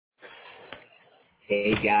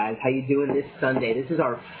Hey guys, how you doing this Sunday? This is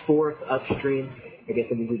our fourth upstream. I guess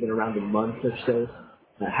we've been around a month or so.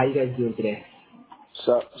 How you guys doing today?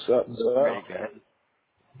 Sup. Pretty good.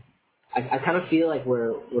 I kind of feel like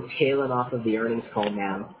we're tailing off of the earnings call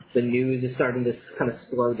now. The news is starting to kind of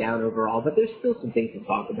slow down overall, but there's still some things to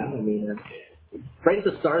talk about. I mean, right at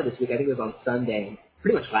the start of this week, I think it was on Sunday,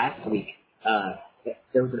 pretty much last week,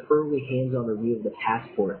 there was an early hands-on review of the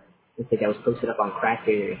Passport. I think that was posted up on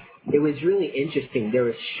Crackberry. It was really interesting. There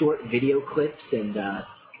was short video clips and a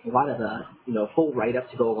lot of full write-up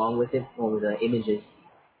to go along with it, all the images.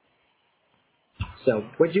 So,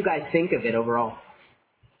 what did you guys think of it overall?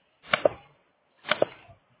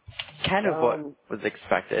 Kind of what was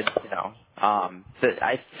expected,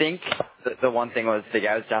 I think the one thing was the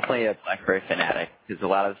guy was definitely a BlackBerry fanatic, because a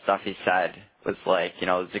lot of the stuff he said was like,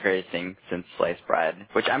 it's the greatest thing since sliced bread,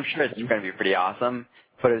 which I'm sure it's going to be pretty awesome,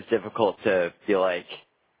 but it was difficult to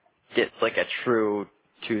get like a true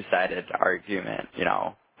two-sided argument,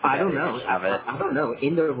 I don't know. I don't know.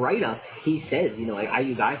 In the write-up, he says, I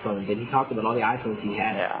use iPhones, and he talked about all the iPhones he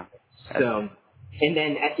had. Yeah. So, and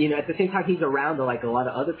then, at the same time, he's around a lot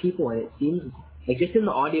of other people, and it seems like just in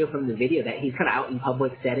the audio from the video that he's kind of out in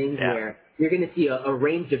public settings where you're going to see a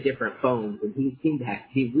range of different phones, and he seemed to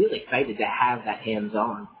be really excited to have that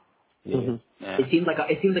hands-on. Yeah. Mm-hmm. Yeah. It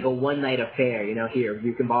seems like a one-night affair, here,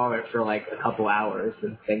 you can borrow it for like a couple hours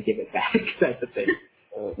and then give it back, type of thing.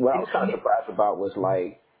 What I was kind of surprised about was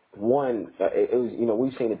like, one, it was,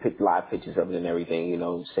 we've seen the live pictures of it and everything,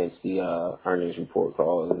 since the earnings report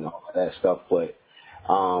call and all that stuff. But,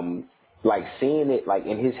 like seeing it like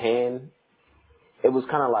in his hand, it was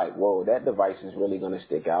kind of like, whoa, that device is really going to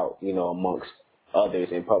stick out, amongst others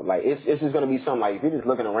in public. Like, it's just going to be something like, if you're just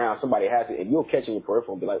looking around, somebody has it, and you'll catch it in your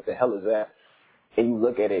peripheral and be like, what the hell is that? And you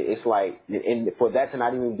look at it, it's like, and for that to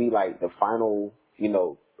not even be like the final,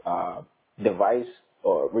 device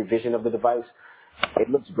or revision of the device, it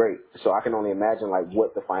looks great. So I can only imagine like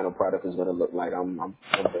what the final product is going to look like. I'm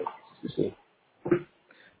very interested to see.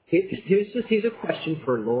 Here's a question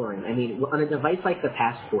for Lauren. I mean, on a device like the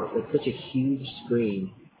Passport with such a huge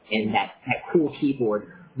screen and that cool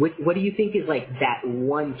keyboard, what do you think is like that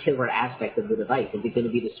one killer aspect of the device? Is it going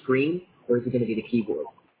to be the screen or is it going to be the keyboard?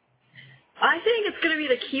 I think it's going to be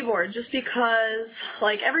the keyboard, just because,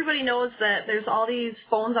 like, everybody knows that there's all these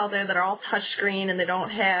phones out there that are all touchscreen and they don't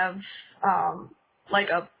have, like,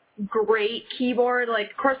 a great keyboard. Like,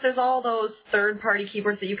 of course, there's all those third-party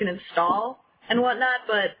keyboards that you can install and whatnot,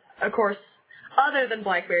 but, of course, other than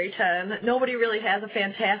BlackBerry 10, nobody really has a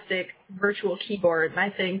fantastic virtual keyboard, and I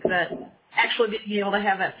think that actually being able to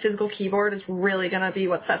have that physical keyboard is really going to be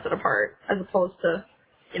what sets it apart, as opposed to,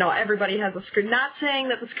 everybody has a screen. Not saying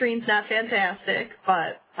that the screen's not fantastic,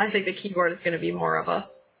 but I think the keyboard is going to be more of a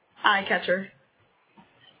eye-catcher.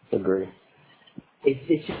 Agree.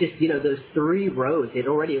 It's just, those 3 rows, it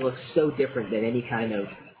already looks so different than any kind of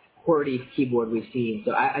QWERTY keyboard we've seen.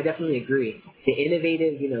 So I definitely agree. The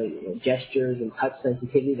innovative, gestures and touch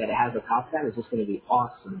sensitivity that it has atop that is just going to be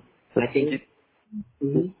awesome. And I think...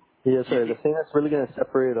 Yeah, sorry. The thing that's really going to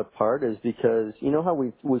separate it apart is because, how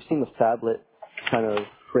we've seen the phablet kind of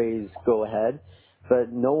phrase go ahead, but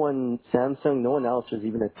Samsung, no one else has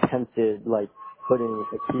even attempted like putting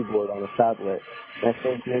a keyboard on a phablet. And I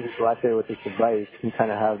think maybe BlackBerry with this device can kind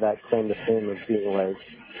of have that claim to fame of being like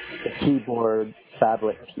a keyboard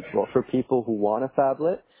phablet people for people who want a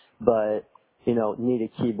phablet, but need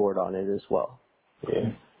a keyboard on it as well.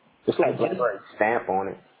 Yeah, just like BlackBerry stamp on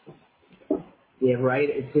it. Yeah, right.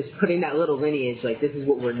 It's just putting that little lineage, like this is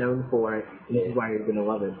what we're known for, and this is why you're going to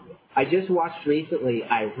love it. I just watched recently,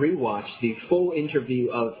 I rewatched the full interview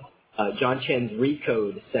of John Chen's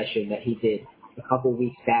Recode session that he did a couple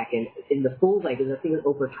weeks back, and in the full, I think it's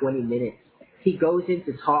over 20 minutes, he goes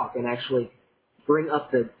into talk and actually bring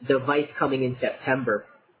up the device coming in September,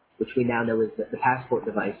 which we now know is the Passport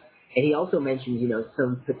device. And he also mentions,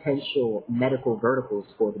 some potential medical verticals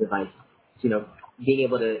for the device. So, being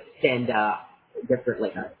able to send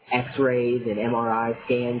different X-rays and MRI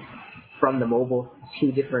scans from the mobile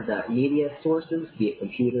to different media sources, be it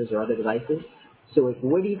computers or other devices. So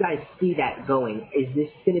where do you guys see that going? Is this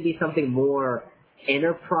going to be something more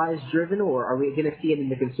enterprise-driven, or are we going to see it in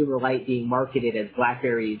the consumer light being marketed as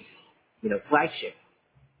BlackBerry's, flagship?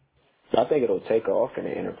 I think it'll take off in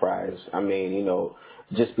the enterprise. I mean,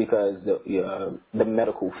 just because the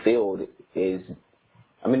medical field is,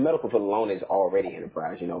 medical field alone is already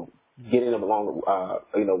enterprise, getting them along,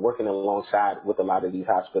 working alongside with a lot of these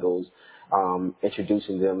hospitals,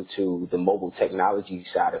 introducing them to the mobile technology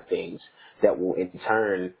side of things that will in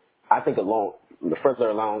turn, I think further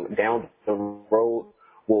along down the road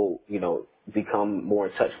will, become more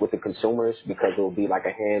in touch with the consumers because it will be like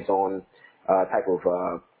a hands-on type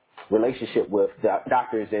of relationship with the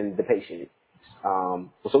doctors and the patient. So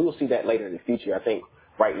we'll see that later in the future. I think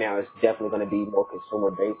right now it's definitely going to be more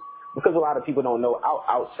consumer-based because a lot of people don't know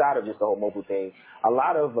outside of just the whole mobile thing. A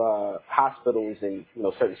lot of hospitals and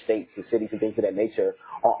certain states and cities and things of that nature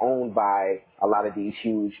are owned by a lot of these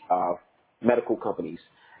huge medical companies.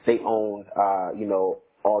 They own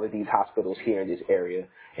all of these hospitals here in this area,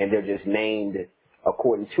 and they're just named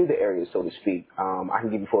according to the area, so to speak. I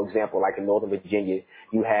can give you, for example, like in Northern Virginia,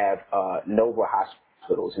 you have Nova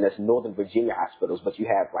Hospitals, and that's Northern Virginia hospitals, but you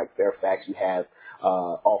have like Fairfax, you have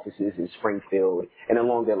offices in Springfield, and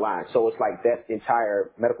along that line. So it's like that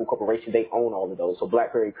entire medical corporation, they own all of those. So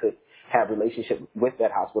BlackBerry could have a relationship with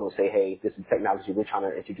that hospital and say, hey, this is technology we're trying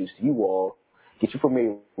to introduce to you all, get you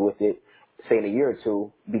familiar with it, say in a year or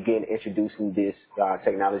two, begin introducing this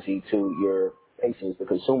technology to your patients, the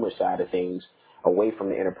consumer side of things, away from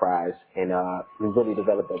the enterprise, and really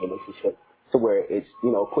develop that relationship to where it's,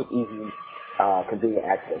 quick, easy, convenient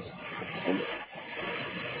access.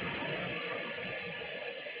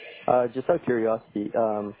 Just out of curiosity,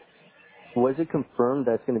 was it confirmed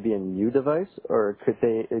that it's going to be a new device, or could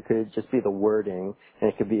it just be the wording and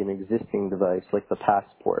it could be an existing device like the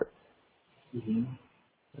Passport? Mm-hmm.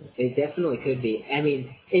 It definitely could be. I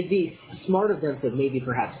mean, it'd be smart of them to maybe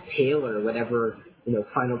perhaps tailor whatever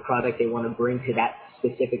final product they want to bring to that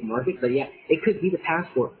specific market. But yeah, it could be the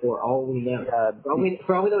Passport for all we know.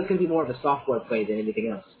 For all we know, it's going to be more of a software play than anything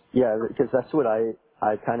else. Yeah, because that's what I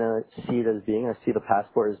kind of see it as being. I see the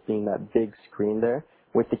Passport as being that big screen there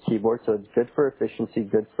with the keyboard. So it's good for efficiency,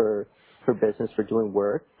 good for business, for doing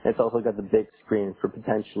work. And it's also got the big screen for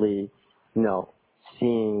potentially,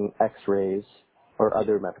 seeing X-rays or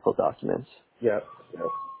other medical documents. Yep.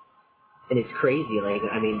 And it's crazy.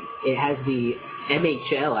 It has the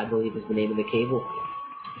MHL, I believe is the name of the cable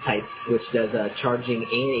type, which does charging and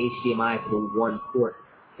HDMI through one port.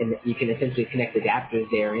 And you can essentially connect adapters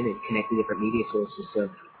therein and connect to different media sources. So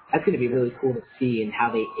that's going to be really cool to see and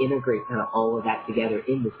how they integrate kind of all of that together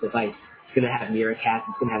in this device. It's going to have Miracast,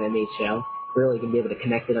 it's going to have MHL. We're really going to be able to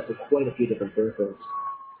connect it up to quite a few different peripherals.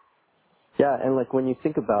 Yeah, and when you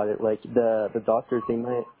think about it, the doctors,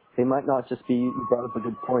 they might not just be, you brought up a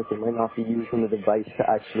good point, they might not be using the device to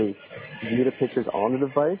actually view the pictures on the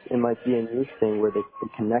device. It might be a new thing where they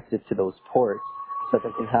connect it to those ports so that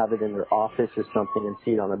they can have it in their office or something and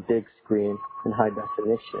see it on a big screen in high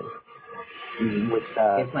definition. Mm-hmm. Which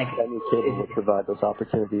that new cable would provide those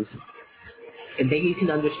opportunities. And then you can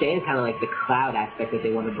understand kind of like the cloud aspect that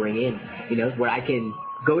they want to bring in, where I can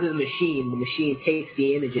go to the machine takes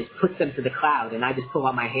the images, puts them to the cloud, and I just pull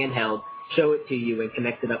out my handheld, show it to you, and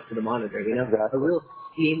connect it up to the monitor, Exactly. A real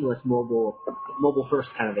seamless mobile first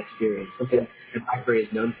kind of experience, something that BlackBerry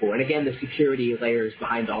is known for. And again, the security layers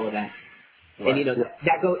behind all of that. Right. And,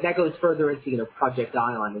 that goes further into, Project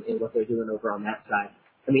Ion and what they're doing over on that side.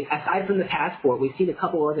 Aside from the Passport, we've seen a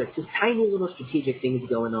couple other just tiny little strategic things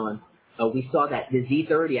going on. We saw that the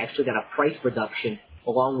Z30 actually got a price reduction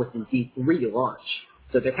along with the Z3 launch.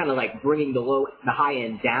 So they're kind of like bringing the high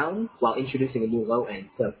end down while introducing a new low end.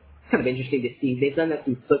 So it's kind of interesting to see. They've done that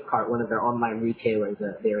through Flipkart, one of their online retailers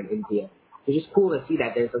there in India. It's just cool to see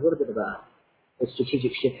that there's a little bit of a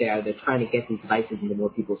strategic shift there. They're trying to get these devices into more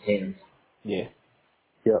people's hands. Yeah.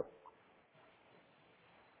 Yep.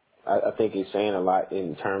 I think it's saying a lot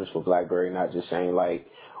in terms for BlackBerry, not just saying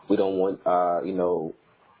we don't want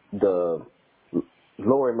the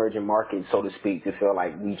lower emerging market, so to speak, to feel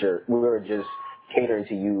like we're just catering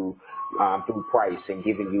to you through price and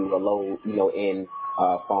giving you a low end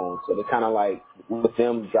phone. So they're kind of like with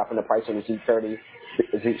them dropping the price on the Z30.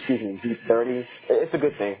 It's a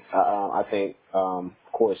good thing. I think, of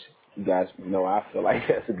course, you guys know I feel like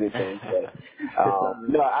that's a good thing.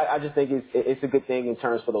 But I just think it's a good thing in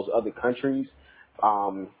terms for those other countries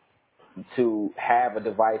to have a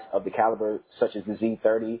device of the caliber such as the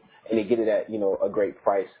Z30 and to get it at a great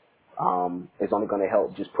price. Is only going to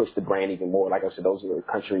help just push the brand even more. Like I said, those are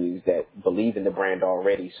countries that believe in the brand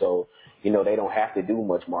already, so they don't have to do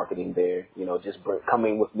much marketing there. Just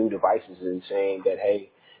coming with new devices and saying that hey,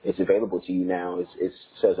 it's available to you now. It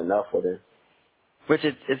says enough for them. Which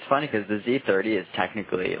it's funny because the Z30 is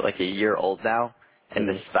technically like a year old now, and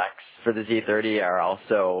the specs for the Z30 are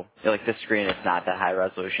also the screen is not that high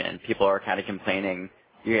resolution. People are kind of complaining.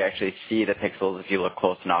 You can actually see the pixels if you look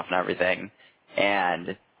close enough and everything,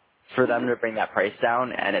 and for them to bring that price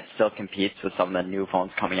down and it still competes with some of the new phones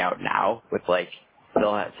coming out now with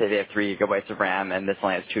they'll say they have 3 gigabytes of RAM and this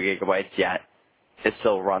only has 2 gigabytes, yet it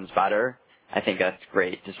still runs better. I think that's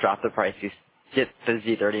great. Just drop the price, you get the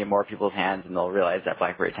Z30 in more people's hands and they'll realize that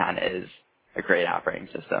BlackBerry 10 is a great operating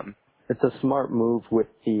system. It's a smart move with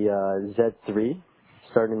the Z3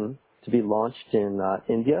 starting to be launched in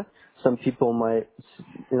India. Some people might,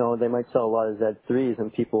 they might sell a lot of Z3s,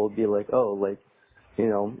 and people will be like, oh, like,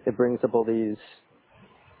 it brings up all these.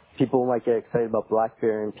 People might get excited about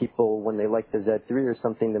BlackBerry, and people, when they like the Z3 or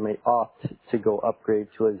something, they might opt to go upgrade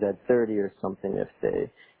to a Z30 or something if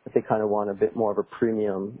they kind of want a bit more of a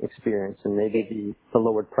premium experience. And maybe the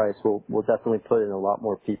lowered price will definitely put in a lot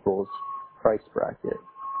more people's price bracket.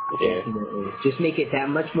 Yeah. Just make it that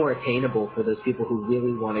much more attainable for those people who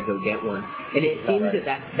really want to go get one. And it seems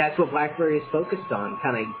that's what BlackBerry is focused on,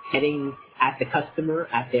 kind of getting at the customer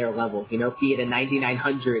at their level. Be it a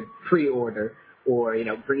 $9,900 pre-order, or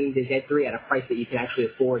bringing the Z3 at a price that you can actually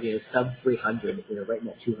afford, sub $300, right in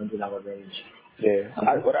that $200 range. Yeah.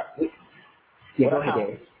 Go ahead,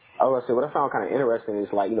 Dave. I was gonna say what I found kind of interesting is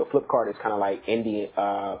Flipkart is kind of like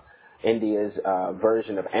India's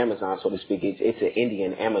version of Amazon, so to speak. It's an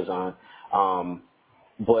Indian Amazon,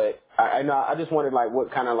 but I just wondered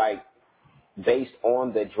what kind of based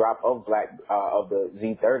on the drop of the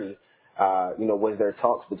Z30, was there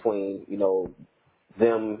talks between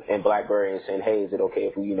them and BlackBerry and saying, hey, is it okay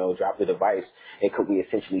if we drop the device, and could we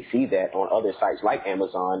essentially see that on other sites like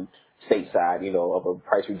Amazon stateside, of a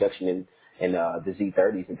price reduction in the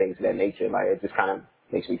Z30s and things of that nature? It just kind of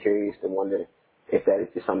makes me curious to wonder if that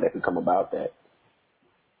is something that could come about that.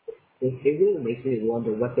 It really makes me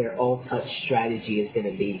wonder what their all-touch strategy is going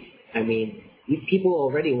to be. I mean, people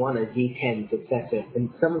already want a Z10 successor, and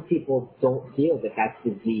some people don't feel that that's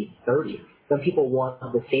the Z30. Some people want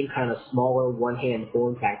the same kind of smaller one-hand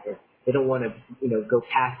form factor. They don't want to, go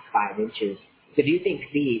past 5 inches. So do you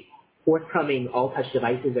think the forthcoming all-touch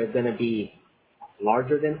devices are going to be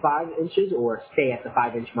larger than 5 inches, or stay at the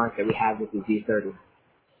 5-inch mark that we have with the Z30?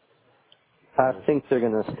 I think they're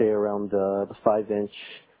going to stay around the 5-inch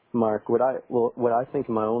mark. What I think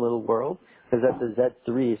in my own little world is that the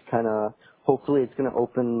Z3 is kind of, hopefully it's going to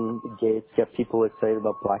open the gates, get people excited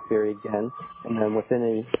about BlackBerry again, and then within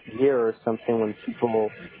a year or something, when people,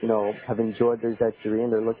 have enjoyed their Z3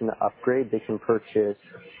 and they're looking to upgrade, they can purchase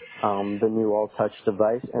the new all-touch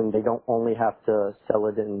device, and they don't only have to sell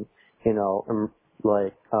it in,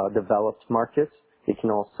 developed markets. They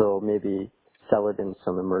can also maybe sell it in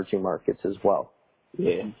some emerging markets as well.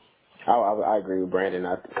 Yeah, I agree with Brandon,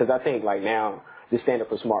 because I think now the standard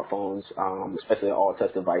for smartphones, especially all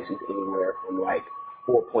touch devices, anywhere from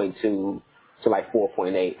 4.2 to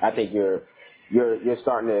 4.8. I think you're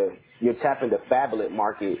tapping the phablet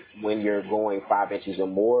market when you're going 5 inches or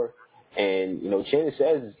more. And Chen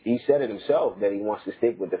he said it himself that he wants to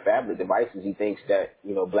stick with the phablet devices. He thinks that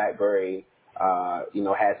BlackBerry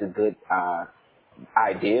has a good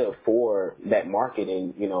idea for that market,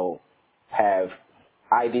 and have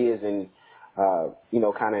ideas and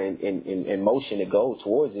kind of in motion to go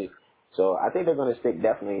towards it. So I think they're going to stick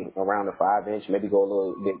definitely around the 5-inch, maybe go a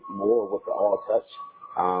little bit more with the all touch.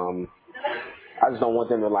 I just don't want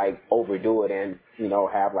them to overdo it and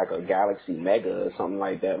have a Galaxy Mega or something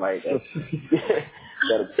like that.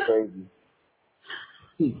 That'd be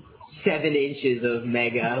crazy. 7 inches of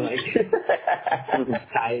Mega,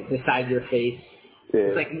 beside your face.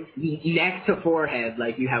 Yeah. It's next to forehead,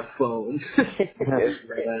 you have phone.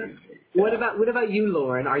 What about you,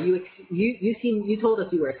 Lauren? Are you you told us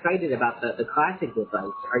you were excited about the classic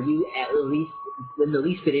device. Are you at least in the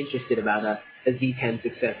least bit interested about a Z10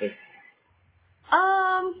 successor?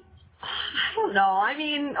 I don't know. I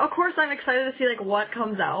mean, of course I'm excited to see what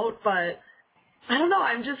comes out, but I don't know.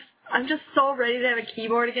 I'm just so ready to have a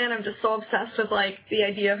keyboard again. I'm just so obsessed with the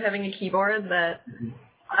idea of having a keyboard that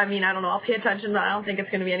I mean, I don't know. I'll pay attention, but I don't think it's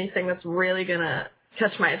going to be anything that's really going to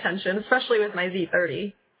catch my attention, especially with my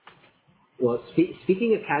Z30. Well,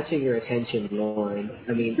 speaking of catching your attention, Lauren,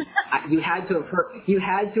 I mean, you had to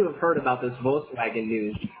have heard about this Volkswagen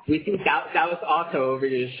news. We think that was also over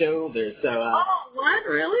your shoulder. So. Oh, what?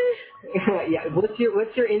 Really? Yeah. What's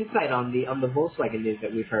your insight on the Volkswagen news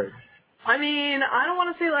that we've heard? I mean, I don't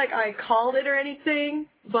want to say I called it or anything,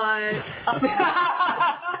 but this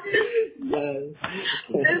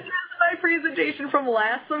is my presentation from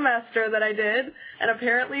last semester that I did, and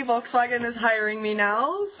apparently Volkswagen is hiring me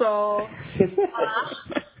now, so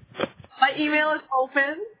my email is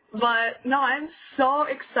open, but no, I'm so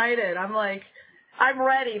excited. I'm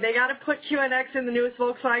ready. They got to put QNX in the newest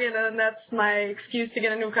Volkswagen, and that's my excuse to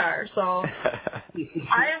get a new car, so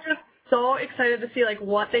I am just so excited to see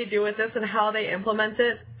what they do with this and how they implement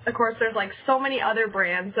it. Of course, there's so many other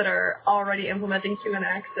brands that are already implementing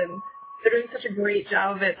QNX, and they're doing such a great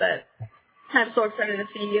job of it that I'm so excited to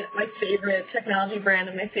see my favorite technology brand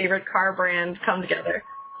and my favorite car brand come together.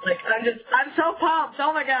 I'm so pumped.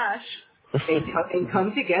 Oh my gosh. and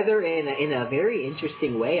come together in a very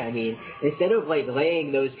interesting way. I mean, instead of like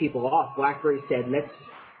laying those people off, BlackBerry said, let's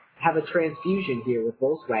have a transfusion here with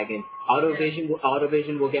Volkswagen.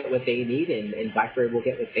 Autovision will get what they need, and BlackBerry will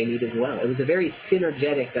get what they need as well. It was a very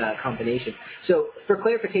synergetic combination. So, for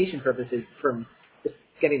clarification purposes, from just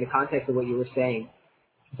getting the context of what you were saying,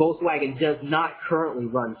 Volkswagen does not currently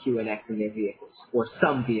run QNX in their vehicles, or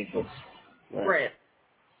some vehicles. Right.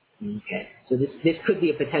 Okay. So this could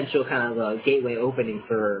be a potential kind of a gateway opening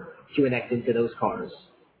for QNX into those cars.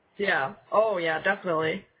 Yeah. Oh, yeah,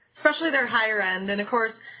 definitely. Especially their higher end, and of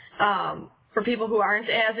course, for people who aren't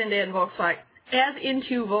as into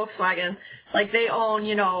Volkswagen, like they own,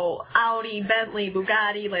 Audi, Bentley,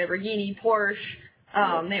 Bugatti, Lamborghini,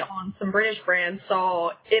 Porsche. They own some British brands,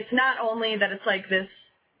 so it's not only that it's like this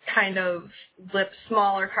kind of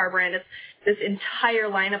smaller car brand. It's this entire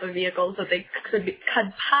lineup of vehicles that they could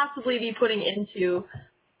possibly be putting into,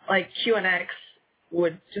 like QNX,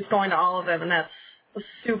 would just go into all of them, and that's a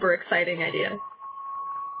super exciting idea.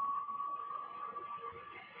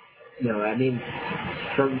 I mean,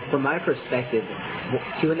 from my perspective,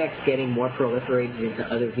 QNX getting more proliferated into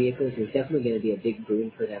other vehicles is definitely going to be a big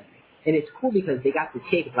boon for them. And it's cool because they got to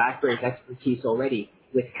take BlackBerry's expertise already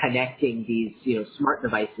with connecting these, smart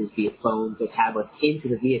devices, be it phones or tablets, into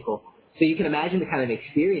the vehicle. So you can imagine the kind of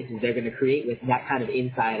experiences they're going to create with that kind of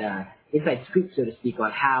inside scoop, so to speak,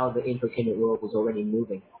 on how the infotainment world was already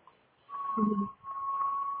moving.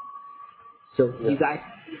 So you guys,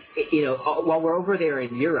 while we're over there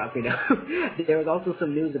in Europe, there was also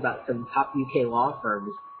some news about some top UK law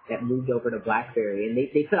firms that moved over to BlackBerry, and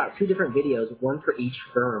they put out 2 different videos, one for each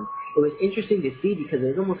firm. It was interesting to see because it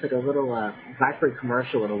was almost like a little BlackBerry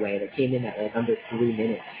commercial in a way that came in at like under 3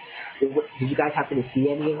 minutes. Did you guys happen to see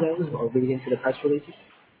any of those or read into the press releases?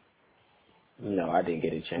 No, I didn't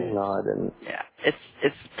get a chance. No, I didn't. Yeah,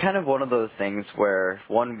 it's kind of one of those things where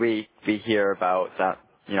one week we hear about a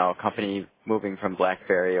company moving from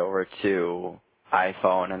BlackBerry over to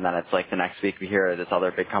iPhone, and then it's like the next week we hear this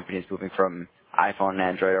other big company is moving from iPhone and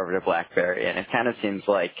Android over to BlackBerry, and it kind of seems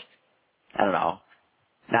like, I don't know,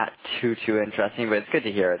 not too interesting, but it's good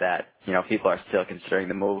to hear that, people are still considering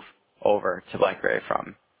the move over to BlackBerry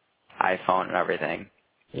from iPhone and everything.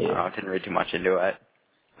 Yeah. I don't know, I didn't read too much into it.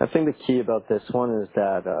 I think the key about this one is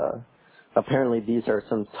that apparently these are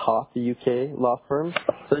some top UK law firms,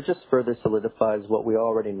 so it just further solidifies what we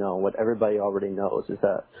already know, what everybody already knows, is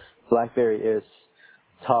that BlackBerry is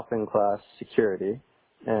top-in-class security,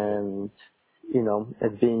 and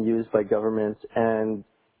it's being used by governments and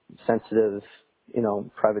sensitive,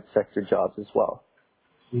 private sector jobs as well.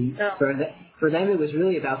 For them, it was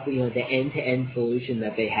really about the end-to-end solution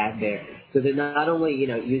that they had there. So they're not only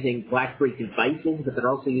using BlackBerry devices, but they're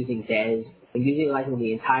also using DES and utilizing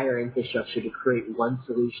the entire infrastructure to create one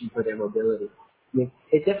solution for their mobility. I mean,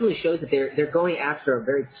 it definitely shows that they're going after a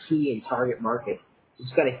very key and target market. You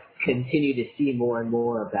just got to continue to see more and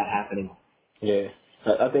more of that happening. Yeah.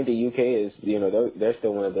 I think the UK is, they're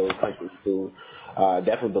still one of those countries who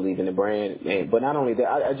definitely believe in the brand. But not only that,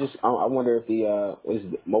 I wonder if was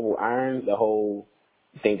Mobile Iron, the whole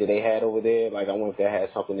thing that they had over there, like I wonder if that had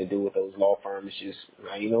something to do with those law firms just,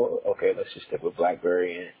 okay, let's just stick with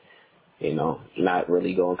BlackBerry and, not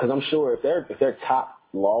really going. Because I'm sure if they're top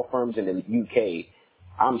law firms in the UK,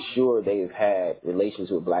 I'm sure they've had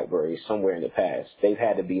relations with BlackBerry somewhere in the past. They've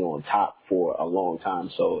had to be on top for a long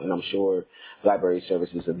time. So, and I'm sure BlackBerry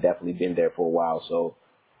services have definitely been there for a while. So,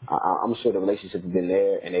 I'm sure the relationship has been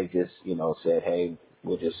there, and they've just, said, hey,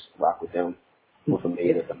 we'll just rock with them. We're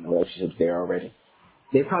familiar with some relationships there already.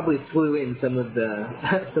 They probably flew in some of the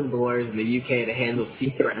lawyers in the UK to handle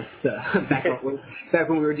C-threats back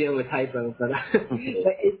when we were dealing with typos. But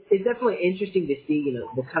it's definitely interesting to see,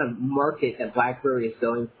 the kind of market that BlackBerry is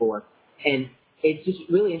going for, and it's just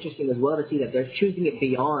really interesting as well to see that they're choosing it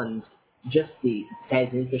beyond just the DES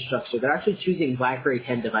infrastructure. They're actually choosing BlackBerry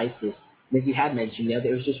 10 devices. And as you had mentioned,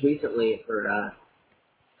 there was just recently for a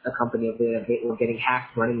company over there that they were getting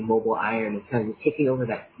hacked running Mobile Iron and kind of taking over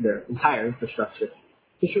their entire infrastructure.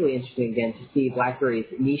 It's really interesting, again, to see BlackBerry's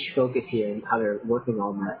niche focus here and how they're working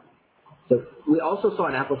on that. So we also saw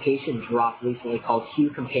an application drop recently called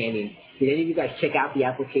Hue Companion. Did any of you guys check out the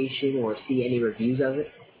application or see any reviews of it?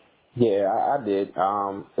 Yeah, I did.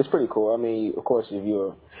 It's pretty cool. I mean, of course, if you're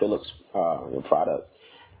a Philips product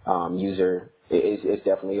user, it's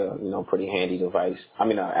definitely a pretty handy device. I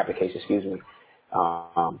mean, application, excuse me.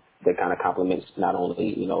 That kind of complements not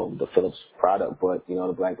only the Philips product, but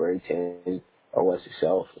the BlackBerry 10 OS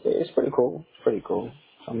itself. It's pretty cool.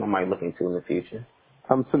 Something I might look into in the future.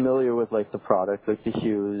 I'm familiar with the product, like the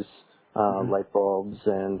Hues, light bulbs,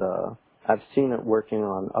 and I've seen it working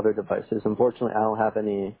on other devices. Unfortunately, I don't have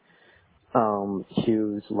any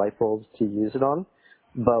Hughes light bulbs to use it on.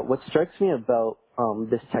 But what strikes me about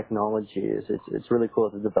this technology is it's really cool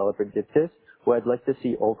that the developer did this. What I'd like to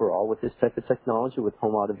see overall with this type of technology, with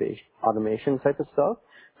home automation type of stuff,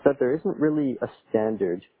 is that there isn't really a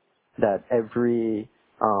standard that every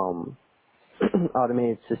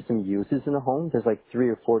automated system uses in a home. There's like 3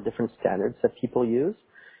 or 4 different standards that people use.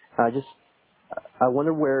 I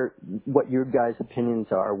wonder what your guys' opinions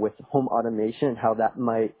are with home automation and how that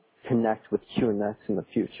might connect with QNX in the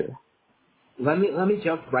future. Let me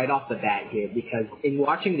jump right off the bat here, because in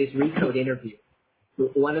watching this Recode interview,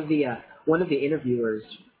 one of the interviewers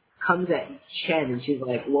comes at Chen and she's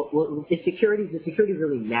like, well, does security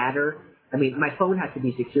really matter? I mean, my phone has to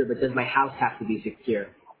be secure, but does my house have to be secure?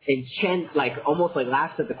 And Chen almost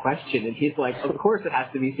laughs at the question, and he's like, of course it has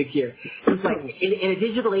to be secure. He's like, in a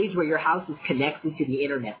digital age where your house is connected to the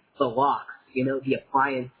internet, the locks, the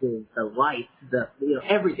appliances, the lights,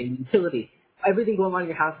 everything, utilities, everything going on in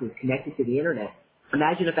your house is connected to the internet.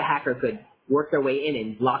 Imagine if a hacker could work their way in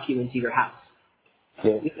and lock you into your house.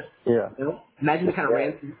 Yeah. Imagine the kind of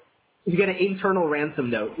ransom. You get an internal ransom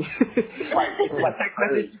note. It's like text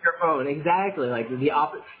message to your phone. Exactly. Like the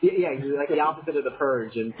opposite. Yeah, like the opposite of the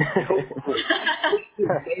purge. And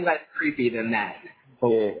way less creepy than that.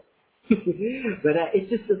 Yeah. But it's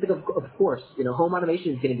just of course, home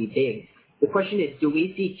automation is going to be big. The question is, do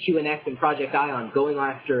we see QNX and Project Ion going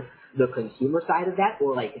after the consumer side of that,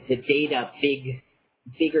 or the data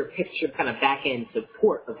bigger picture kind of back end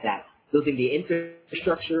support of that, building the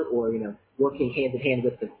infrastructure, or working hand in hand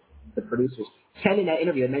with the producers? Ken in that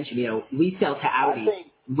interview had mentioned, we sell to Audi,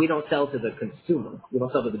 we don't sell to the consumer, we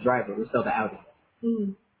don't sell to the driver, we sell to Audi.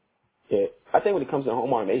 Mm. Yeah, I think when it comes to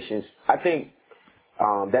home automations, I think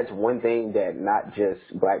that's one thing that not just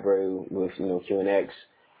BlackBerry with QNX.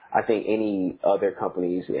 I think any other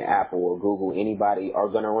companies, Apple or Google, anybody, are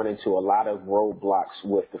going to run into a lot of roadblocks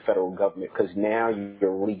with the federal government, because now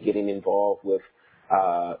you're really getting involved with,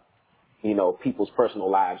 people's personal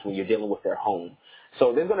lives when you're dealing with their home.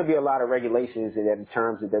 So there's going to be a lot of regulations and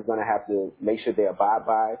terms that they're going to have to make sure they abide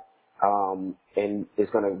by, and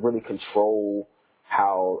it's going to really control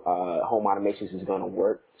how home automations is going to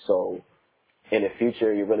work. So in the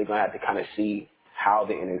future, you're really going to have to kind of see how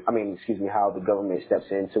the government steps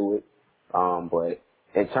into it. But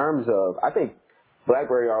in terms of, I think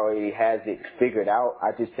BlackBerry already has it figured out.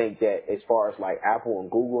 I just think that as far as Apple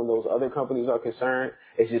and Google and those other companies are concerned,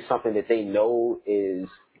 it's just something that they know is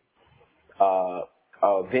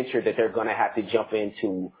a venture that they're going to have to jump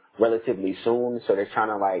into relatively soon. So they're trying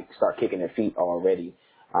to start kicking their feet already.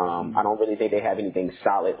 I don't really think they have anything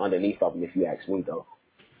solid underneath of them, if you ask me, though.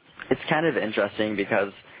 It's kind of interesting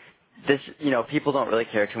because people don't really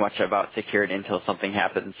care too much about security until something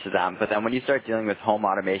happens to them. But then when you start dealing with home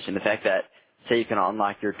automation, the fact that, say, you can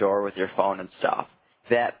unlock your door with your phone and stuff,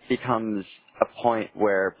 that becomes a point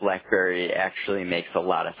where BlackBerry actually makes a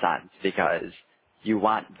lot of sense, because you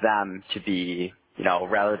want them to be,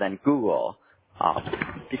 rather than Google.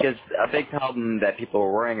 Because a big problem that people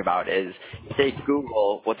are worrying about is, say,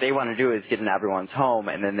 Google, what they want to do is get in everyone's home,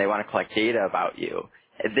 and then they want to collect data about you.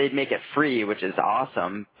 They'd make it free, which is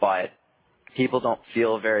awesome, but people don't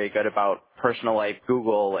feel very good about personal life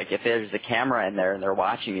Google. If there's a camera in there and they're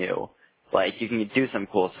watching you, you can do some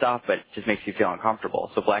cool stuff, but it just makes you feel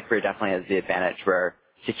uncomfortable. So BlackBerry definitely has the advantage where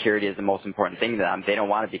security is the most important thing to them. They don't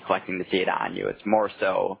want to be collecting the data on you. It's more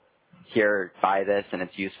so, here, buy this, and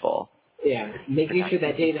it's useful. Yeah, making sure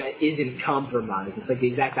that data isn't compromised. It's the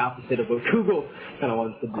exact opposite of what Google kind of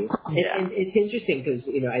wants to do. Yeah. And it's interesting because,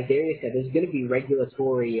 as Darius said, there's going to be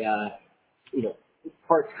regulatory,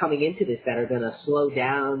 parts coming into this that are going to slow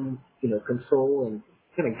down, control and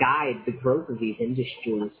kind of guide the growth of these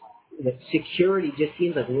industries. Security just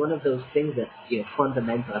seems like one of those things that's,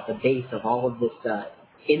 fundamental at the base of all of this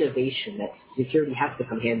innovation, that security has to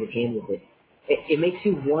come hand in hand with it. It makes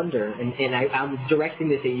you wonder, and I'm directing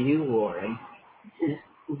this at you, Lauren,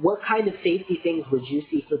 what kind of safety things would you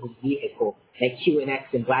see for the vehicle that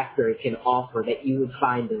QNX and BlackBerry can offer that you would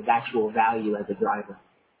find of actual value as a driver?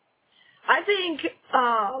 I think,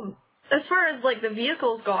 as far as the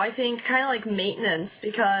vehicles go, I think kind of maintenance,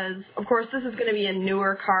 because of course this is going to be in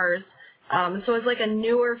newer cars. So it's a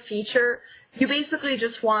newer feature. You basically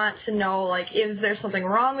just want to know, is there something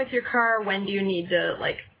wrong with your car? When do you need to,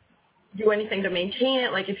 do anything to maintain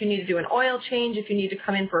it? If you need to do an oil change, if you need to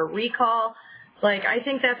come in for a recall. I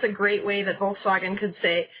think that's a great way that Volkswagen could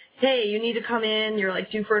say, hey, you need to come in, you're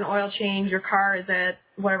due for an oil change, your car is at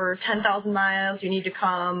 10,000 miles, you need to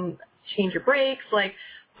come change your brakes,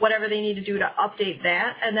 whatever they need to do to update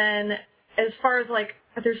that. And then as far as like,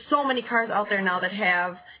 there's so many cars out there now that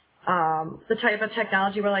have the type of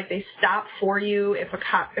technology where like they stop for you if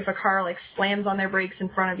a car like slams on their brakes in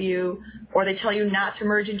front of you, or they tell you not to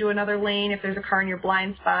merge into another lane if there's a car in your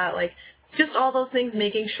blind spot. Like, just all those things,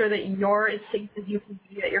 making sure that you're as safe as you can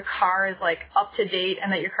be, that your car is like up to date,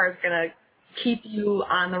 and that your car is gonna keep you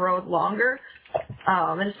on the road longer.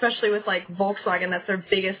 And especially with like Volkswagen, that's their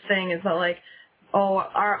biggest thing, is that like,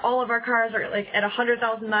 all of our cars are like at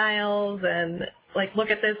 100,000 miles, and like, look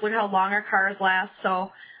at this, look how long our cars last.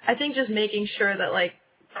 So I think just making sure that, like,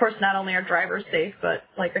 of course, not only are drivers safe, but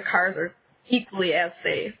like the cars are equally as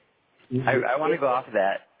safe. I want to go off of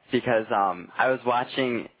that because I was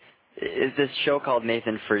watching this show called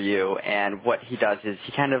Nathan For You, and what he does is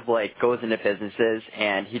he kind of like goes into businesses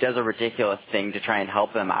and he does a ridiculous thing to try and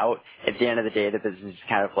help them out. At the end of the day, the business is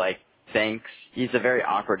kind of like, thanks. He's a very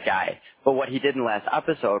awkward guy. But what he did in the last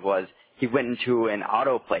episode was he went into an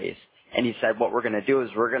auto place and he said, what we're going to do is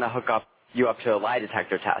we're going to hook you up to a lie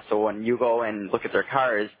detector test. So when you go and look at their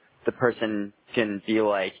cars, the person can be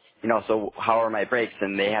like, so how are my brakes?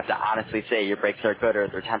 And they have to honestly say your brakes are good or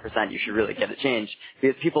they're 10%. You should really get it changed.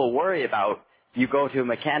 Because people worry about, you go to a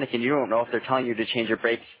mechanic and you don't know if they're telling you to change your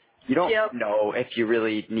brakes. You don't know if you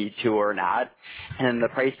really need to or not. And the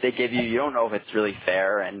price they give you, you don't know if it's really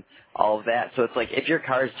fair and all of that. So it's like, if your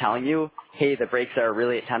car is telling you, hey, the brakes are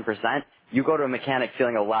really at 10%, you go to a mechanic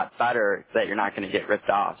feeling a lot better that you're not going to get ripped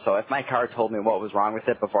off. So if my car told me what was wrong with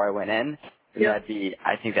it before I went in,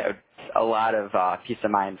 I think that would a lot of peace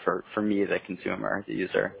of mind for me, the consumer, the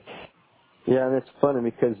user. Yeah, and it's funny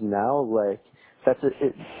because now, like,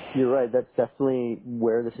 you're right, that's definitely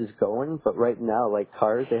where this is going, but right now, like,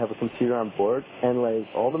 cars, they have a computer on board, and, like,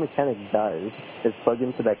 all the mechanic does is plug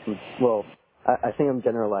into that, I think I'm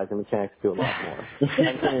generalizing, mechanics do a lot more.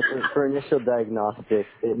 I'm saying for initial diagnostics,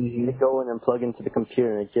 they go in and plug into the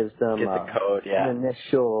computer, and it gives them the code, an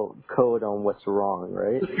initial code on what's wrong,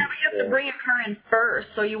 right? Yeah, but you have to bring a car in first,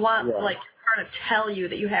 so you want like your car to tell you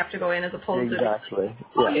that you have to go in, as opposed to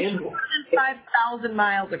you should 5,000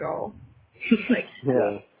 miles ago. Like,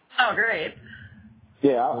 oh, great.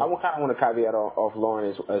 Yeah, I would kind of want to caveat off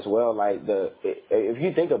Lauren as well. Like, if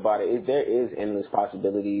you think about it, there is endless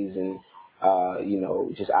possibilities and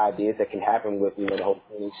just ideas that can happen with, the whole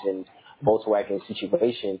Phoenix and Volkswagen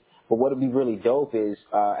situation. But what would be really dope is,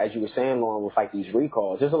 as you were saying, Lauren, with like these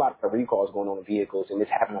recalls, there's a lot of recalls going on in vehicles, and this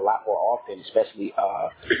happens a lot more often, especially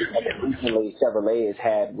like recently Chevrolet has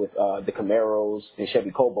had with the Camaros and Chevy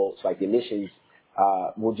Cobalts. Like, the emissions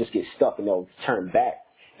will just get stuck and they'll turn back,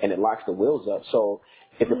 and it locks the wheels up. So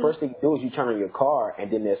if the first thing you do is you turn on your car,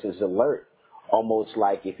 and then there's this alert, almost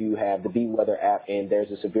like if you have the Be Weather app and there's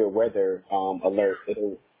a severe weather alert,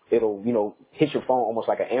 it'll hit your phone almost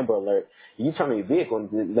like an Amber Alert. You turn on your vehicle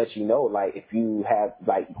and it lets you know, like, if you have,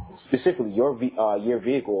 like, specifically your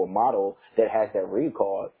vehicle or model that has that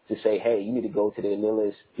recall, to say, hey, you need to go to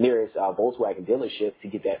the nearest Volkswagen dealership to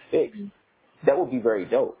get that fixed. That would be very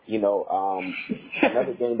dope.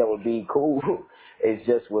 Another thing that would be cool is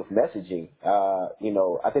just with messaging.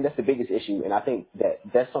 I think that's the biggest issue, and I think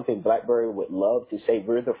that's something BlackBerry would love to say.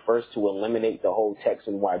 We're the first to eliminate the whole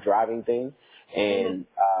texting while driving thing, and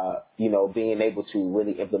being able to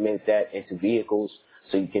really implement that into vehicles,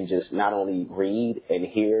 so you can just not only read and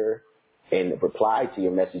hear and reply to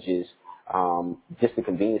your messages. Just the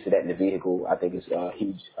convenience of that in the vehicle, I think, is a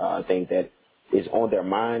huge thing that is on their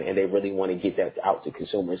mind, and they really want to get that out to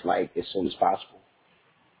consumers, like, as soon as possible.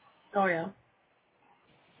 Oh, yeah.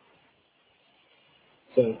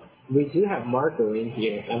 So we do have Marco in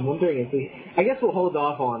here. I'm wondering if I guess we'll hold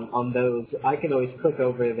off on those. I can always click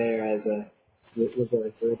over there as we're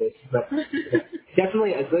going through this. But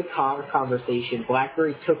definitely a good conversation.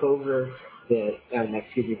 BlackBerry took over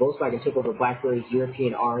Volkswagen took over BlackBerry's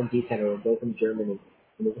European R&D center, both in Germany.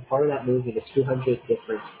 And as a part of that movement, 200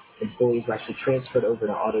 different employees were actually transferred over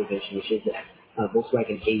to AutoVision, which is the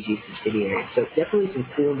Volkswagen AG subsidiary. So definitely some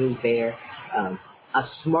cool news there. A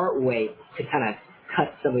smart way to kind of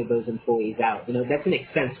cut some of those employees out. That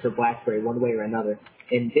makes sense for BlackBerry one way or another.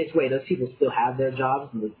 And this way, those people still have their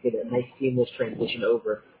jobs, and they get a nice seamless transition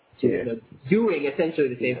over to doing essentially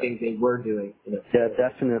the same things they were doing. Yeah,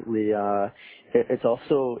 definitely. It's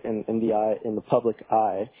also in the public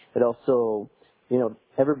eye. It also,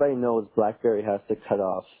 everybody knows BlackBerry has to cut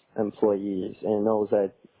off employees, and knows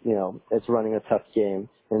that it's running a tough game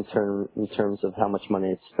in terms of how much money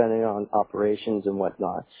it's spending on operations and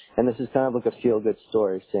whatnot. And this is kind of like a feel-good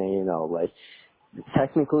story, saying like,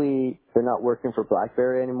 technically they're not working for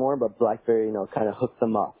BlackBerry anymore, but BlackBerry kind of hooked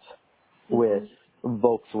them up with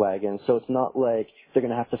Volkswagen. So it's not like they're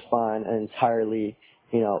going to have to find an entirely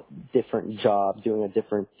different job, doing a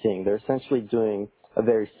different thing. They're essentially doing a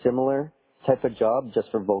very similar type of job just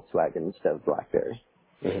for Volkswagen instead of BlackBerry.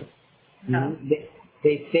 Mm-hmm. Yeah.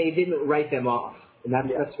 They didn't write them off, and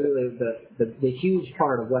that's really the huge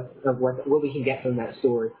part of what we can get from that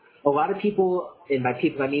story. A lot of people, and by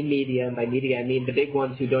people I mean media, and by media I mean the big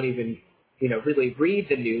ones who don't even really read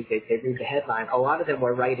the news. They read the headline. A lot of them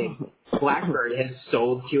were writing BlackBerry has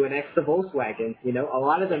sold QNX to Volkswagen. A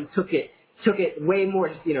lot of them took it way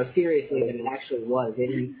more seriously than it actually was. They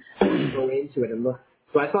didn't go into it and look.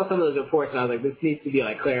 So I saw some of those reports and I was like, this needs to be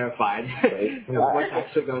clarified. What's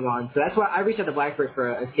actually going on. So that's why I reached out to BlackBerry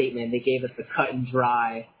for a statement. They gave us the cut and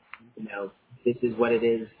dry. This is what it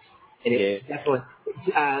is. And it's definitely.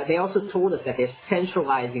 They also told us that they're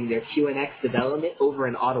centralizing their QNX development over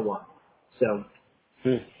in Ottawa. So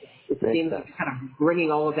it seems like kind of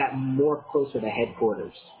bringing all of that more closer to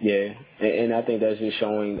headquarters. Yeah, and I think that's just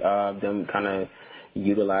showing them kind of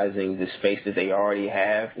utilizing the space that they already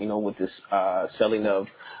have, with this selling of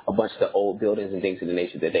a bunch of the old buildings and things of the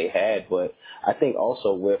nature that they had. But I think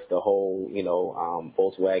also with the whole,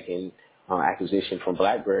 Volkswagen acquisition from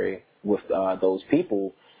BlackBerry with those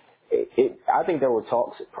people, I think there were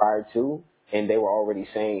talks prior to, and they were already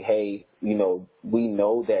saying, hey, we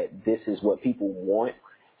know that this is what people want,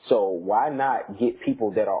 so why not get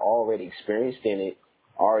people that are already experienced in it,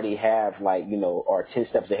 already have are 10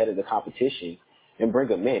 steps ahead of the competition, and bring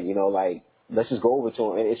them in, let's just go over to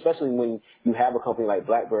them. And especially when you have a company like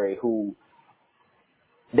BlackBerry who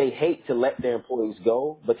they hate to let their employees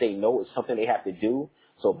go, but they know it's something they have to do.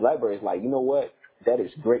 So BlackBerry's like, you know what? That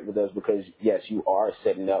is great with us because, yes, you are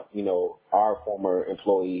setting up, our former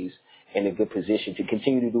employees in a good position to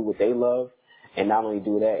continue to do what they love. And not only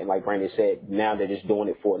do that, and like Brandon said, now they're just doing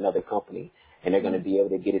it for another company. And they're going to be able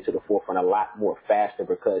to get it to the forefront a lot more faster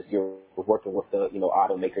because you're working with the,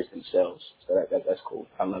 automakers themselves. So that's cool.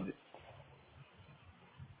 I love it.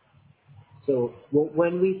 So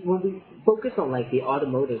when we focus on the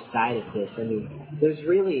automotive side of this, I mean, there's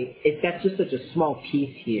really that's just such a small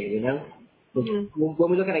piece here, Mm-hmm.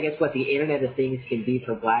 When we look at, I guess, what the Internet of Things can be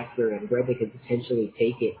for BlackBerry and where they could potentially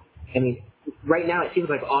take it, I mean, right now it seems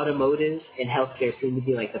like automotive and healthcare seem to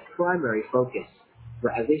be the primary focus,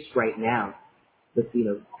 for at least right now. With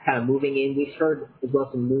kind of moving in, we've heard as well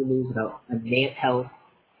some new news about Nant Health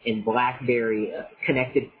and BlackBerry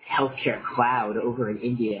connected healthcare cloud over in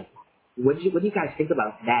India. What do you guys think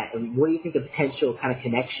about that, and what do you think the potential kind of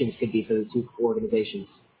connections could be for the two organizations?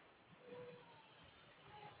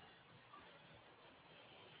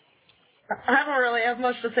 I don't really have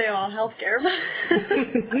much to say about healthcare, but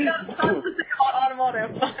I've got tons to say about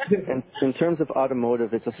automotive. In terms of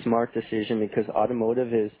automotive, it's a smart decision because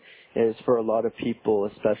automotive is for a lot of people,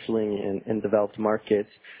 especially in developed markets,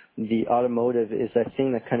 the automotive is that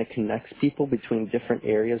thing that kind of connects people between different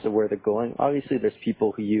areas of where they're going. Obviously, there's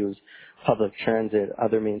people who use public transit,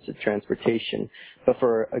 other means of transportation, but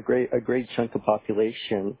for a great chunk of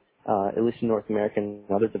population, at least in North America and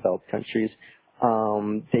other developed countries,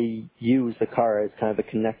 they use the car as kind of a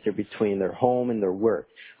connector between their home and their work.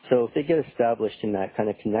 So if they get established in that kind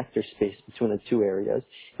of connector space between the two areas,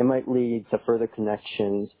 it might lead to further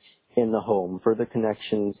connections in the home, further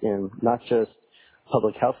connections in not just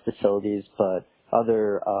public health facilities, but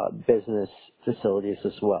other business facilities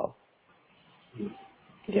as well.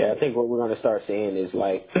 Yeah, I think what we're going to start seeing is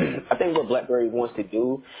I think what BlackBerry wants to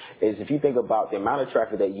do is if you think about the amount of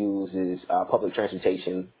traffic that uses public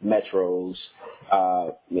transportation, metros,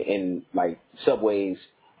 and subways,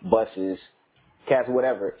 buses, cabs,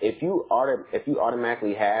 whatever, if you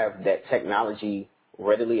automatically have that technology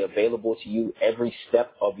readily available to you every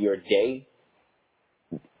step of your day,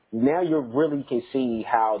 now you really can see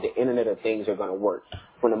how the Internet of Things are going to work.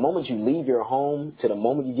 From the moment you leave your home to the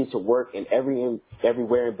moment you get to work and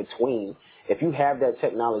everywhere in between, if you have that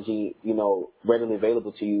technology, readily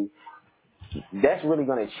available to you, that's really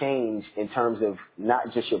going to change in terms of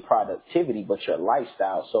not just your productivity, but your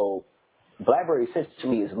lifestyle. So BlackBerry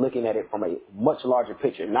essentially is looking at it from a much larger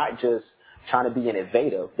picture, not just trying to be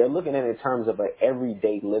innovative. They're looking at it in terms of an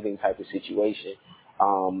everyday living type of situation.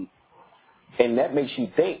 And that makes you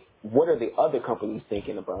think, what are the other companies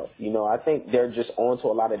thinking about? I think they're just onto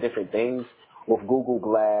a lot of different things with Google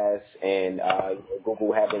Glass and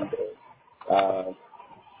Google having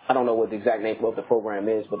I don't know what the exact name of the program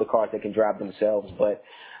is, but the cars that can drive themselves. But,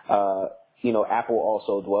 Apple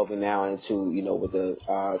also delving now into, with the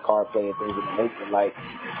CarPlay and things of that nature.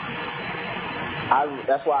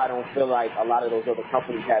 That's why I don't feel like a lot of those other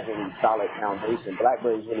companies have any solid foundation.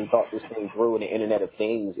 BlackBerry's really thought this thing through, and the Internet of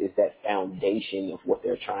Things is that foundation of what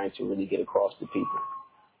they're trying to really get across to people.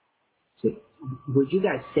 So would you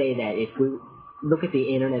guys say that if we look at the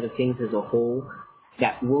Internet of Things as a whole,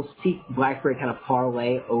 that we'll see BlackBerry kind of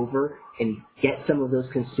parlay over and get some of those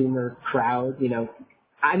consumer crowds,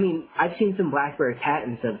 I mean, I've seen some BlackBerry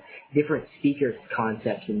patents of different speaker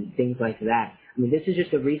concepts and things like that. I mean, this is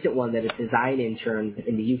just a recent one that a design intern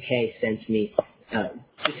in the UK sent me,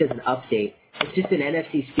 just as an update. It's just an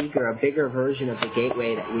NFC speaker, a bigger version of the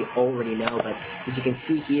gateway that we already know, but as you can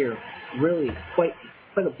see here, really quite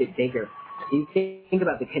a bit bigger. You think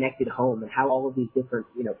about the connected home and how all of these different,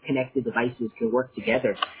 connected devices can work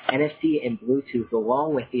together. NFC and Bluetooth,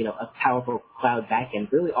 along with, a powerful cloud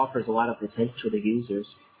backend, really offers a lot of potential to users.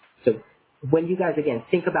 So when you guys, again,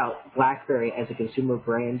 think about BlackBerry as a consumer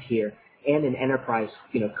brand here and an enterprise,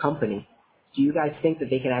 company, do you guys think that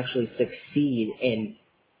they can actually succeed in,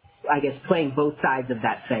 I guess, playing both sides of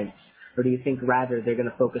that fence? Or do you think rather they're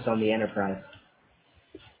going to focus on the enterprise?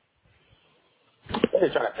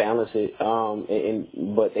 They're trying to balance it,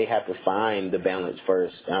 but they have to find the balance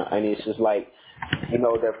first. It's just like,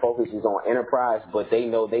 their focus is on enterprise, but they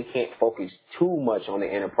know they can't focus too much on the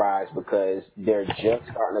enterprise because they're just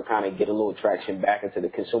starting to kind of get a little traction back into the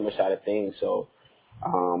consumer side of things. So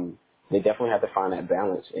they definitely have to find that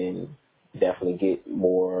balance and definitely get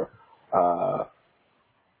more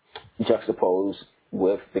juxtaposed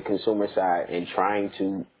with the consumer side and trying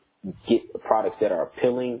to get products that are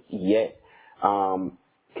appealing yet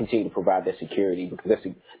continue to provide that security, because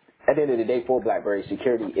at the end of the day, for BlackBerry,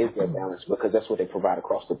 security is their balance because that's what they provide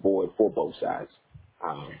across the board for both sides.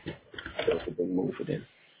 That's a big move for them.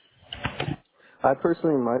 I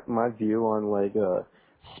personally, my view on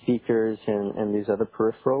speakers and these other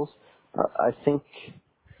peripherals, I think,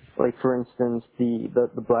 for instance, the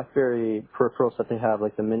BlackBerry peripherals that they have,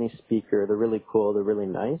 like the mini speaker, they're really cool, they're really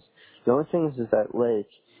nice. The only thing is that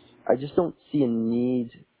I just don't see a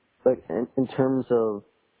need, in terms of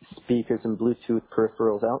speakers and Bluetooth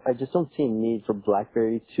peripherals, I just don't see a need for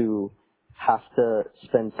BlackBerry to have to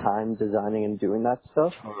spend time designing and doing that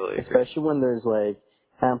stuff. Totally agree. Especially when there's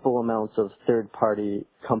ample amounts of third-party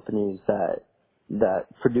companies that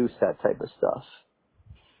produce that type of stuff.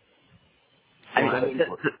 I mean,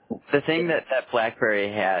 the thing that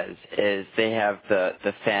BlackBerry has is they have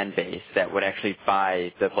the fan base that would actually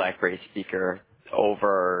buy the BlackBerry speaker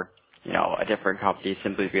over, a different company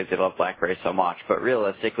simply because they love BlackBerry so much. But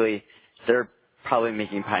realistically, they're probably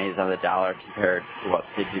making pennies on the dollar compared to what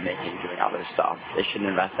they'd be making doing other stuff. They shouldn't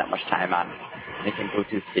invest that much time on making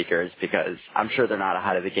Bluetooth speakers because I'm sure they're not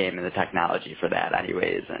ahead of the game in the technology for that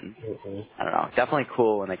anyways. And I don't know, definitely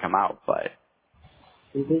cool when they come out, but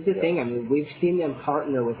this is the thing. I mean, we've seen them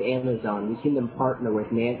partner with Amazon. We've seen them partner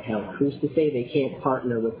with Mantel. Who's to say they can't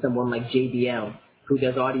partner with someone like JBL, who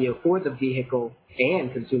does audio for the vehicle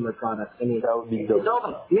and consumer products? I mean, that would be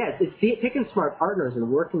dope. It's picking smart partners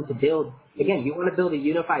and working to build. Again, you want to build a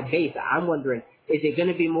unified base. I'm wondering, is it going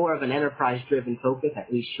to be more of an enterprise-driven focus,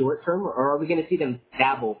 at least short-term, or are we going to see them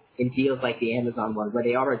dabble in deals like the Amazon one, where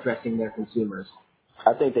they are addressing their consumers?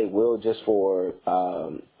 I think they will, just for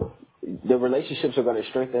the relationships are going to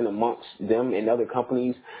strengthen amongst them and other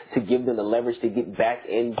companies to give them the leverage to get back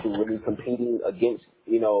into really competing against,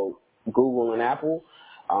 Google and Apple.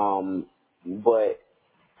 But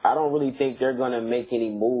I don't really think they're going to make any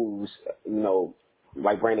moves,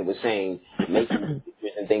 like Brandon was saying, making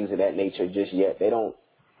and things of that nature just yet. They don't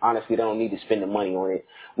need to spend the money on it.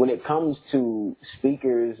 When it comes to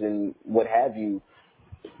speakers and what have you,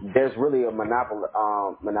 there's really a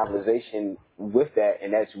monopolization with that,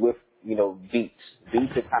 and that's with, Beats.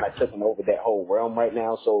 Beats have kind of taken over that whole realm right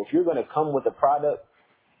now. So if you're going to come with a product,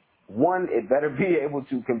 one, it better be able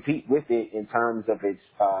to compete with it in terms of its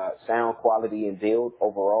sound quality and build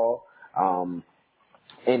overall.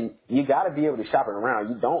 And you got to be able to shop it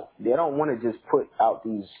around. They don't want to just put out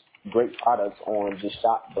these great products on just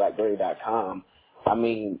shopblackberry.com. I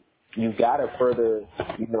mean, you got to further,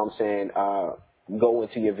 go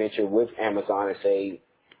into your venture with Amazon and say,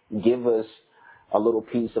 give us a little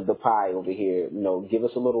piece of the pie over here. Give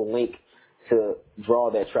us a little link to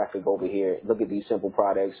draw that traffic over here. Look at these simple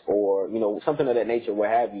products, or something of that nature, what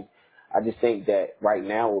have you. I just think that right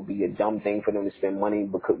now would be a dumb thing for them to spend money,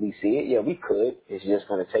 but could we see it? Yeah, we could. It's just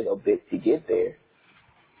going to take a bit to get there.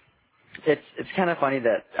 It's kind of funny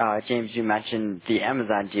that James, you mentioned the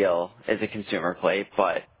Amazon deal as a consumer play,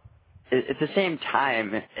 but at the same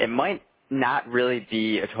time, it might not really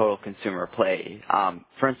be a total consumer play.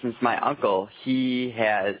 For instance, my uncle, he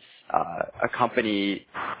has a company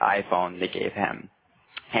iPhone they gave him.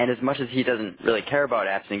 And as much as he doesn't really care about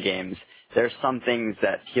apps and games, there's some things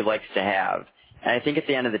that he likes to have. And I think at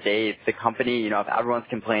the end of the day, the company, if everyone's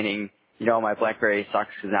complaining, my BlackBerry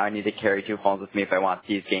sucks because now I need to carry two phones with me if I want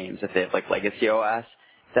these games, if they have Legacy OS,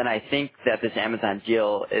 then I think that this Amazon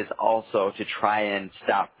deal is also to try and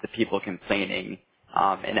stop the people complaining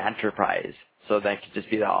in enterprise. So that could just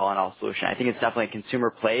be the all-in-all solution. I think it's definitely a consumer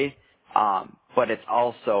play, but it's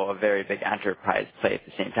also a very big enterprise play at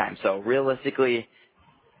the same time. So realistically,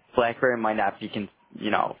 BlackBerry might not be,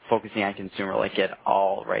 focusing on consumer like at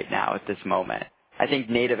all right now at this moment. I think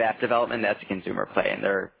native app development, that's a consumer play, and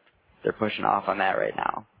they're pushing off on that right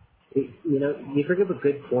now. You bring up a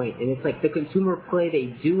good point, and it's like the consumer play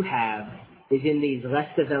they do have is in these less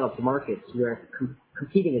developed markets where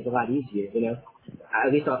competing is a lot easier,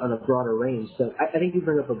 at least on a broader range. So I think you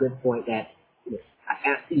bring up a good point that,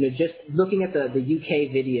 just looking at the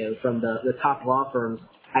UK video from the top law firms,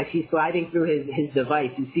 I see sliding through his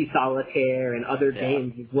device, you see Solitaire and other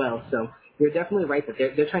games as well. So you're definitely right that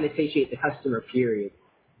they're trying to satiate the customer, period.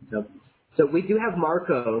 So we do have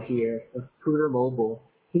Marco here of Cooter Mobile.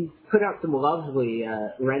 He's put out some lovely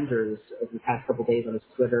renders over the past couple of days on his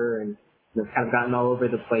Twitter, and kind of gotten all over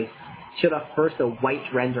the place. Showed off first a white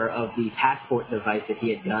render of the Passport device that he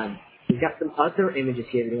had done. He's got some other images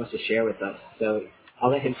here that he wants to share with us, so I'll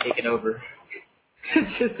let him take it over.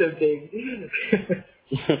 It's just so big.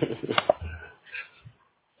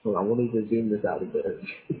 Hold on, we'll need to zoom this out a bit.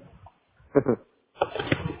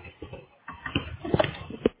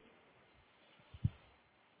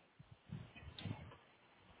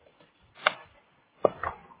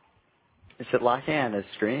 Is it locking on his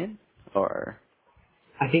screen, or?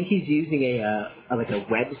 I think he's using a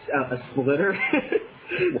web splitter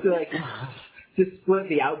to split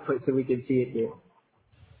the output so we can see it here.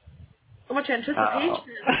 So much anticipation.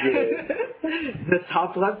 The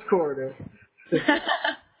top left corner.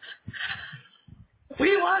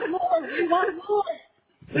 We want more. We want more.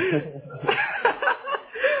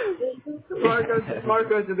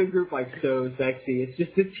 Marco's in the group like so sexy. It's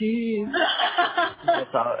just a tease.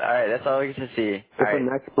 That's all. All right, that's all we get to see. If the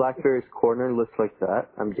next BlackBerry's corner looks like that,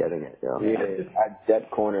 I'm getting it. That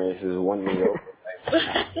corner is one me over.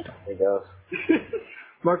 There goes.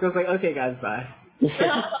 Marco's like, okay, guys, bye.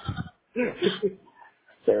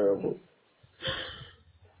 Terrible.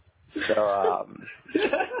 So,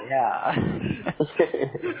 yeah.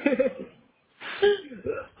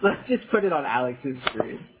 Let's just put it on Alex's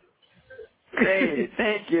screen. Great,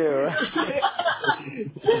 thank you.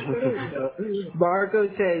 Marco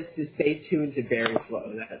says to stay tuned to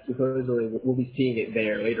BerryFlow. That supposedly we'll be seeing it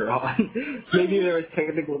there later on. Maybe there was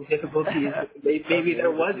technical difficulties. Maybe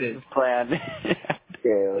there wasn't. Plan.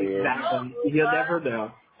 Exactly. You'll never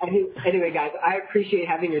know. Anyway, guys, I appreciate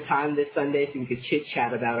having your time this Sunday so we could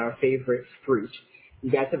chit-chat about our favorite fruit. You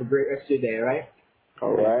guys have a great rest of your day, all right?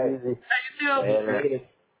 All right. Thank you.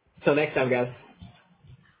 Till next time, guys.